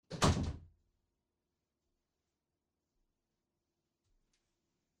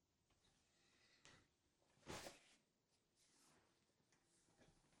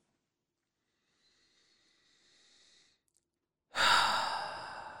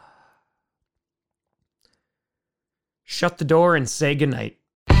shut the door and say goodnight.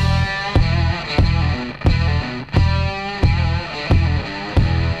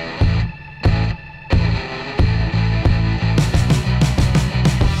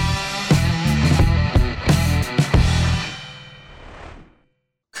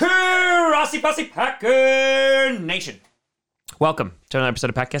 Rossi Posse Packer Nation. Welcome to another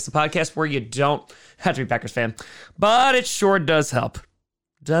episode of Packcast, the podcast where you don't have to be a Packers fan, but it sure does help.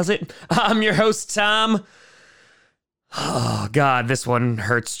 Does it? I'm your host, Tom. Oh, God, this one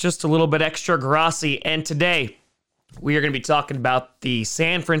hurts just a little bit extra Grossi. And today, we are going to be talking about the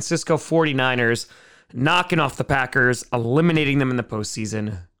San Francisco 49ers knocking off the Packers, eliminating them in the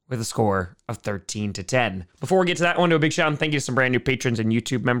postseason with a score of 13-10. Before we get to that, I want to do a big shout out and thank you to some brand new patrons and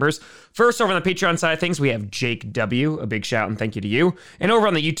YouTube members. First, over on the Patreon side of things, we have Jake W. A big shout out and thank you to you. And over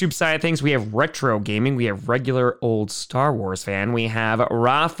on the YouTube side of things, we have Retro Gaming. We have regular old Star Wars fan. We have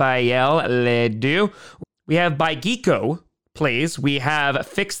Raphael Ledoux. We have By Geeko Plays. We have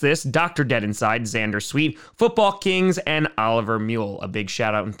Fix This, Dr. Dead Inside, Xander Sweet, Football Kings, and Oliver Mule. A big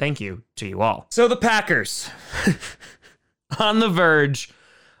shout out and thank you to you all. So the Packers, on the verge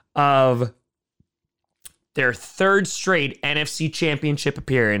of their third straight NFC Championship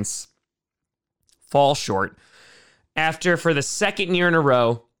appearance, fall short after, for the second year in a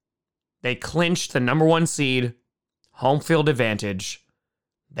row, they clinched the number one seed, home field advantage.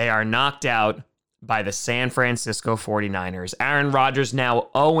 They are knocked out by the San Francisco 49ers. Aaron Rodgers now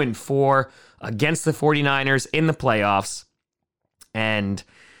 0-4 against the 49ers in the playoffs. And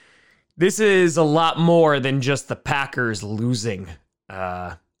this is a lot more than just the Packers losing.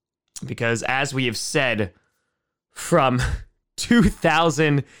 Because as we have said from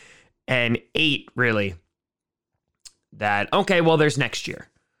 2008, really, that, okay, well, there's next year.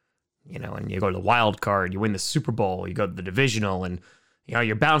 You know, and you go to the wild card, you win the Super Bowl, you go to the divisional, and, you know,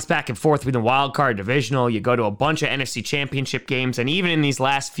 you're bounced back and forth between the wild card, divisional, you go to a bunch of NFC championship games, and even in these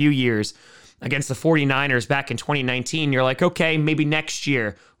last few years against the 49ers back in 2019, you're like, okay, maybe next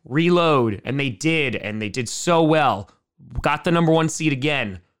year, reload, and they did so well. Got the number one seed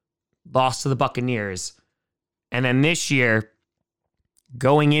again. Lost to the Buccaneers. And then this year,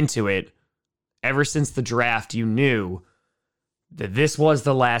 going into it, ever since the draft, you knew that this was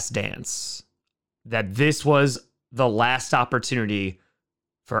the last dance. That this was the last opportunity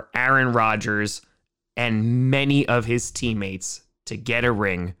for Aaron Rodgers and many of his teammates to get a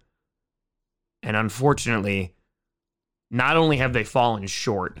ring. And unfortunately, not only have they fallen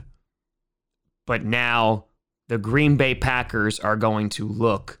short, but now the Green Bay Packers are going to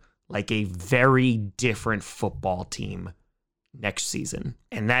look like a very different football team next season.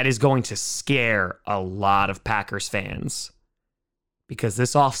 And that is going to scare a lot of Packers fans because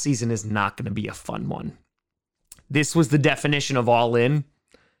this offseason is not going to be a fun one. This was the definition of all in,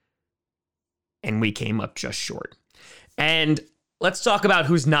 and we came up just short. And let's talk about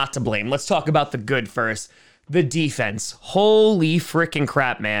who's not to blame. Let's talk about the good first. The defense. Holy freaking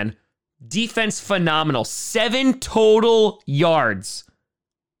crap, man. Defense phenomenal. 7 total yards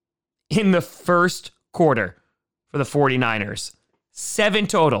in the first quarter for the 49ers. 7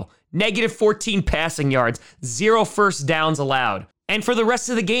 total. -14 passing yards. 0 first downs allowed. And for the rest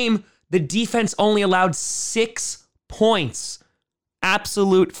of the game, the defense only allowed 6 points.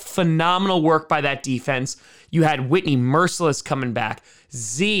 Absolute phenomenal work by that defense. You had Whitney Merciless coming back.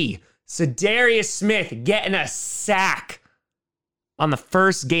 Za'Darius Smith getting a sack. On the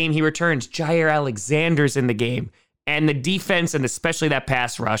first game he returns, Jair Alexander's in the game. And the defense, and especially that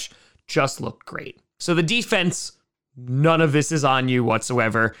pass rush, just looked great. So the defense, none of this is on you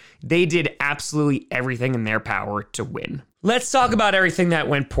whatsoever. They did absolutely everything in their power to win. Let's talk about everything that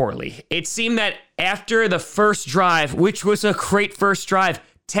went poorly. It seemed that after the first drive, which was a great first drive,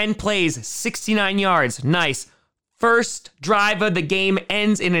 10 plays, 69 yards, nice. First drive of the game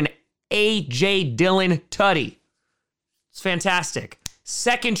ends in an A.J. Dillon tutty. It's fantastic.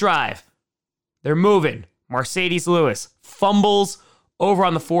 Second drive, they're moving. Mercedes Lewis fumbles over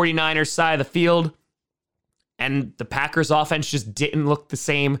on the 49ers side of the field, and the Packers offense just didn't look the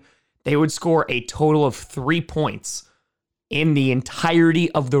same. They would score a total of 3 points in the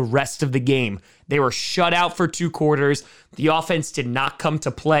entirety of the rest of the game. They were shut out for 2 quarters. The offense did not come to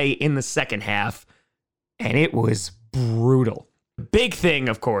play in the second half, and it was brutal. The big thing,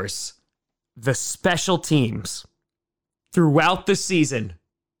 of course, the special teams. Throughout the season,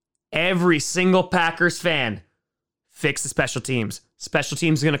 every single Packers fan fix the special teams. Special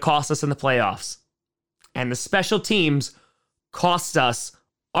teams are going to cost us in the playoffs. And the special teams cost us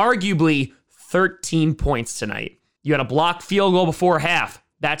arguably 13 points tonight. You had a blocked field goal before half.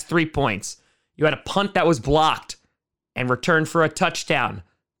 That's 3 points. You had a punt that was blocked and returned for a touchdown.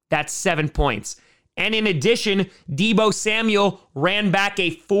 That's 7 points. And in addition, Deebo Samuel ran back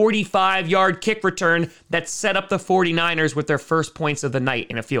a 45-yard kick return that set up the 49ers with their first points of the night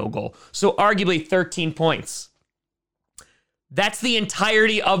in a field goal. So arguably 13 points. That's the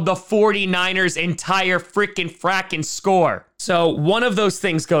entirety of the 49ers' entire freaking fracking score. So one of those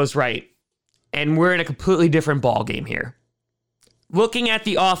things goes right, and we're in a completely different ballgame here. Looking at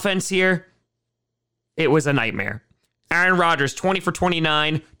the offense here, it was a nightmare. Aaron Rodgers, 20 for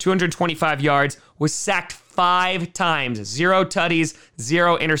 29, 225 yards, was sacked 5 times. 0 tutties,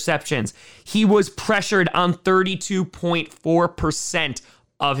 0 interceptions. He was pressured on 32.4%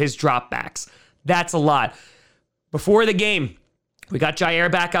 of his dropbacks. That's a lot. Before the game, we got Jair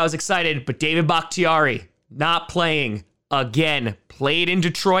back. I was excited, but David Bakhtiari not playing again. Played in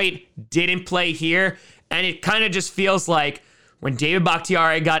Detroit, didn't play here, and it kind of just feels like when David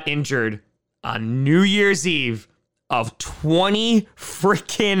Bakhtiari got injured on New Year's Eve of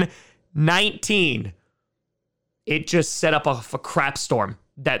 2019, it just set up a crap storm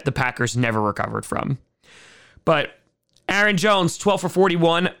that the Packers never recovered from. But Aaron Jones, 12 for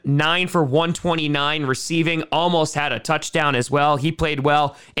 41, 9 for 129 receiving, almost had a touchdown as well. He played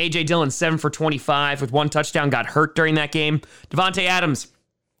well. A.J. Dillon, 7 for 25 with 1 touchdown, got hurt during that game. Devontae Adams,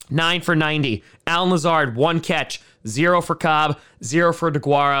 9 for 90. Allen Lazard, 1 catch, 0 for Cobb, 0 for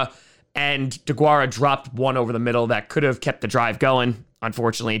DeGuara. And DeGuara dropped one over the middle that could have kept the drive going.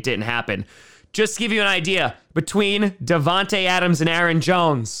 Unfortunately, it didn't happen. Just to give you an idea, between Devontae Adams and Aaron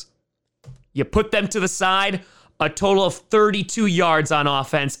Jones, you put them to the side, a total of 32 yards on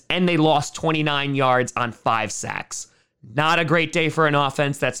offense, and they lost 29 yards on 5 sacks. Not a great day for an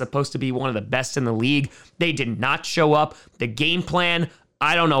offense that's supposed to be one of the best in the league. They did not show up. The game plan,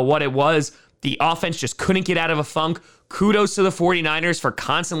 I don't know what it was. The offense just couldn't get out of a funk. Kudos to the 49ers for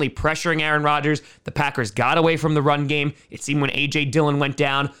constantly pressuring Aaron Rodgers. The Packers got away from the run game. It seemed when A.J. Dillon went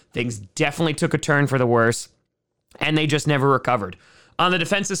down, things definitely took a turn for the worse, and they just never recovered. On the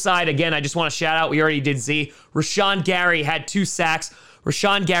defensive side, again, I just want to shout out, we already did Z. Rashawn Gary had 2 sacks.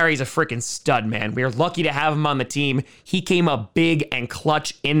 Rashawn Gary's a freaking stud, man. We are lucky to have him on the team. He came up big and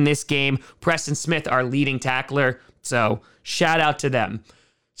clutch in this game. Preston Smith, our leading tackler. So shout out to them.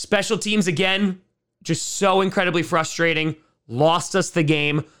 Special teams, again, just so incredibly frustrating. Lost us the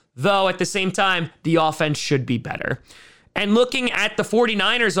game, though at the same time, the offense should be better. And looking at the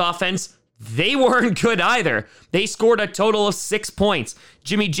 49ers offense, they weren't good either. They scored a total of 6 points.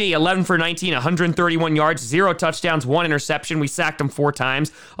 Jimmy G, 11 for 19, 131 yards, 0 touchdowns, 1 interception. We sacked him 4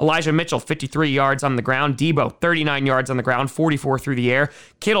 times. Elijah Mitchell, 53 yards on the ground. Deebo, 39 yards on the ground, 44 through the air.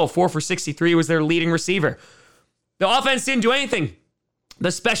 Kittle, 4 for 63, was their leading receiver. The offense didn't do anything.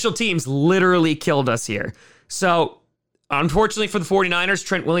 The special teams literally killed us here. So, unfortunately for the 49ers,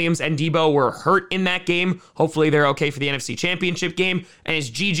 Trent Williams and Deebo were hurt in that game. Hopefully they're okay for the NFC Championship game. And it's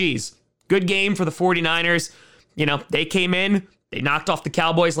GG's. Good game for the 49ers. You know, they came in, they knocked off the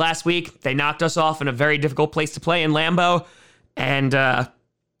Cowboys last week. They knocked us off in a very difficult place to play in Lambeau. And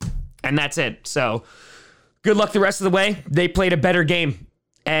that's it. So, good luck the rest of the way. They played a better game.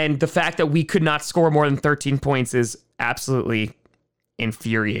 And the fact that we could not score more than 13 points is absolutely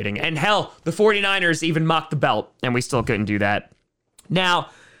infuriating. And hell, the 49ers even mocked the belt, and we still couldn't do that. Now,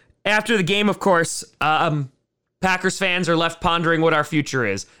 after the game, of course, Packers fans are left pondering what our future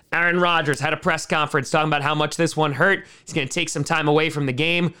is. Aaron Rodgers had a press conference talking about how much this one hurt. He's going to take some time away from the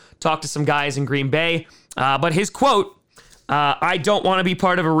game, talk to some guys in Green Bay. But his quote, I don't want to be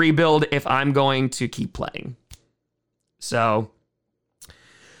part of a rebuild if I'm going to keep playing. So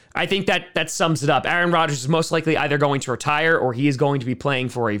I think that sums it up. Aaron Rodgers is most likely either going to retire or he is going to be playing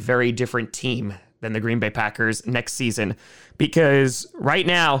for a very different team than the Green Bay Packers next season. Because right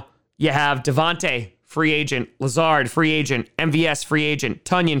now, you have Devontae, free agent, Lazard, free agent, MVS, free agent,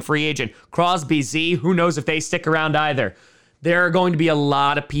 Tunyon, free agent, Crosby, Z, who knows if they stick around either. There are going to be a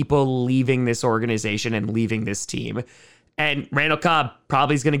lot of people leaving this organization and leaving this team. And Randall Cobb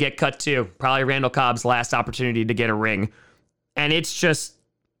probably is going to get cut too. Probably Randall Cobb's last opportunity to get a ring. And it's just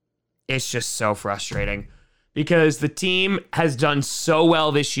so frustrating because the team has done so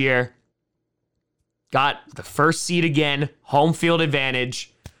well this year. Got the first seed again, home field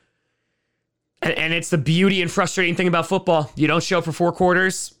advantage. And it's the beauty and frustrating thing about football. You don't show up for 4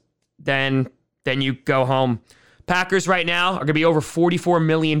 quarters, then you go home. Packers right now are going to be over $44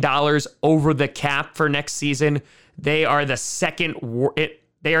 million over the cap for next season. They are in the second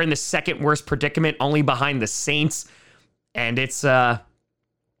worst predicament, only behind the Saints. And it's going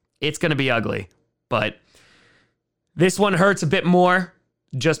to be ugly. But this one hurts a bit more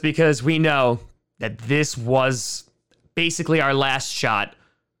just because we know that this was basically our last shot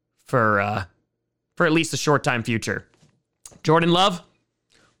for at least a short time future. Jordan Love,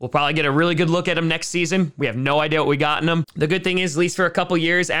 We'll probably get a really good look at him next season. We have no idea what we got in him. The good thing is, at least for a couple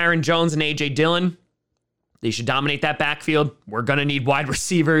years, Aaron Jones and A.J. Dillon, they should dominate that backfield. We're going to need wide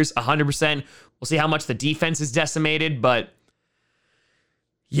receivers 100%. We'll see how much the defense is decimated, but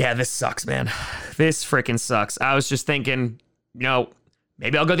yeah, this sucks, man. This freaking sucks. I was just thinking,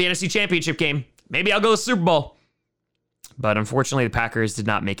 maybe I'll go to the NFC Championship game. Maybe I'll go to the Super Bowl. But unfortunately, the Packers did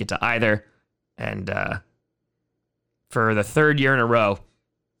not make it to either. And for the third year in a row,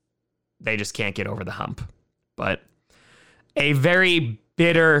 they just can't get over the hump. But a very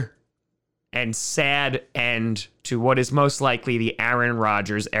bitter and sad end to what is most likely the Aaron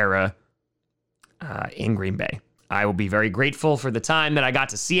Rodgers era in Green Bay. I will be very grateful for the time that I got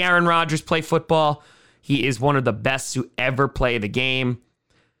to see Aaron Rodgers play football. He is one of the best to ever play the game.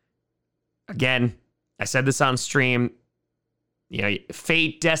 Again, I said this on stream.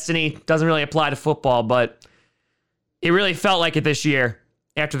 Fate, destiny doesn't really apply to football, but it really felt like it this year.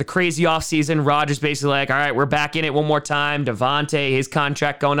 After the crazy offseason, Rodgers basically like, all right, we're back in it one more time. Devontae, his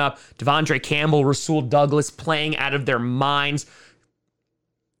contract going up. Devondre Campbell, Rasul Douglas playing out of their minds.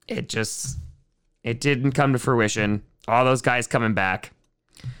 It didn't come to fruition. All those guys coming back.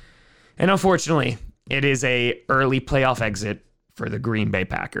 And unfortunately, it is a early playoff exit for the Green Bay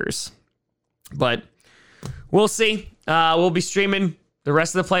Packers. But we'll see. We'll be streaming the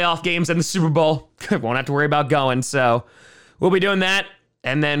rest of the playoff games and the Super Bowl. Won't have to worry about going. So we'll be doing that.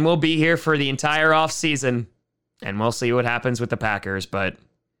 And then we'll be here for the entire offseason. And we'll see what happens with the Packers. But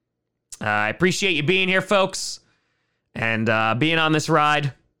I appreciate you being here, folks. And being on this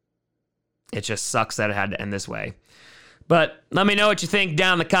ride. It just sucks that it had to end this way. But let me know what you think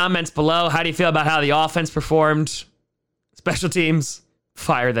down in the comments below. How do you feel about how the offense performed? Special teams,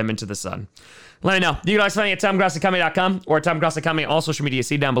 fire them into the sun. Let me know. You can always find me at TomGrossiComedy.com or TomGrossiComedy, all social media,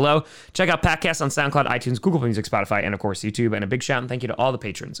 see down below. Check out Patcast on SoundCloud, iTunes, Google Play Music, Spotify, and of course YouTube. And a big shout and thank you to all the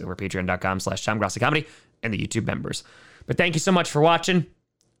patrons over at patreon.com/TomGrossiComedy and the YouTube members. But thank you so much for watching.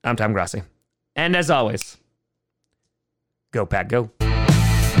 I'm Tom Grossi. And as always, go Pack, go.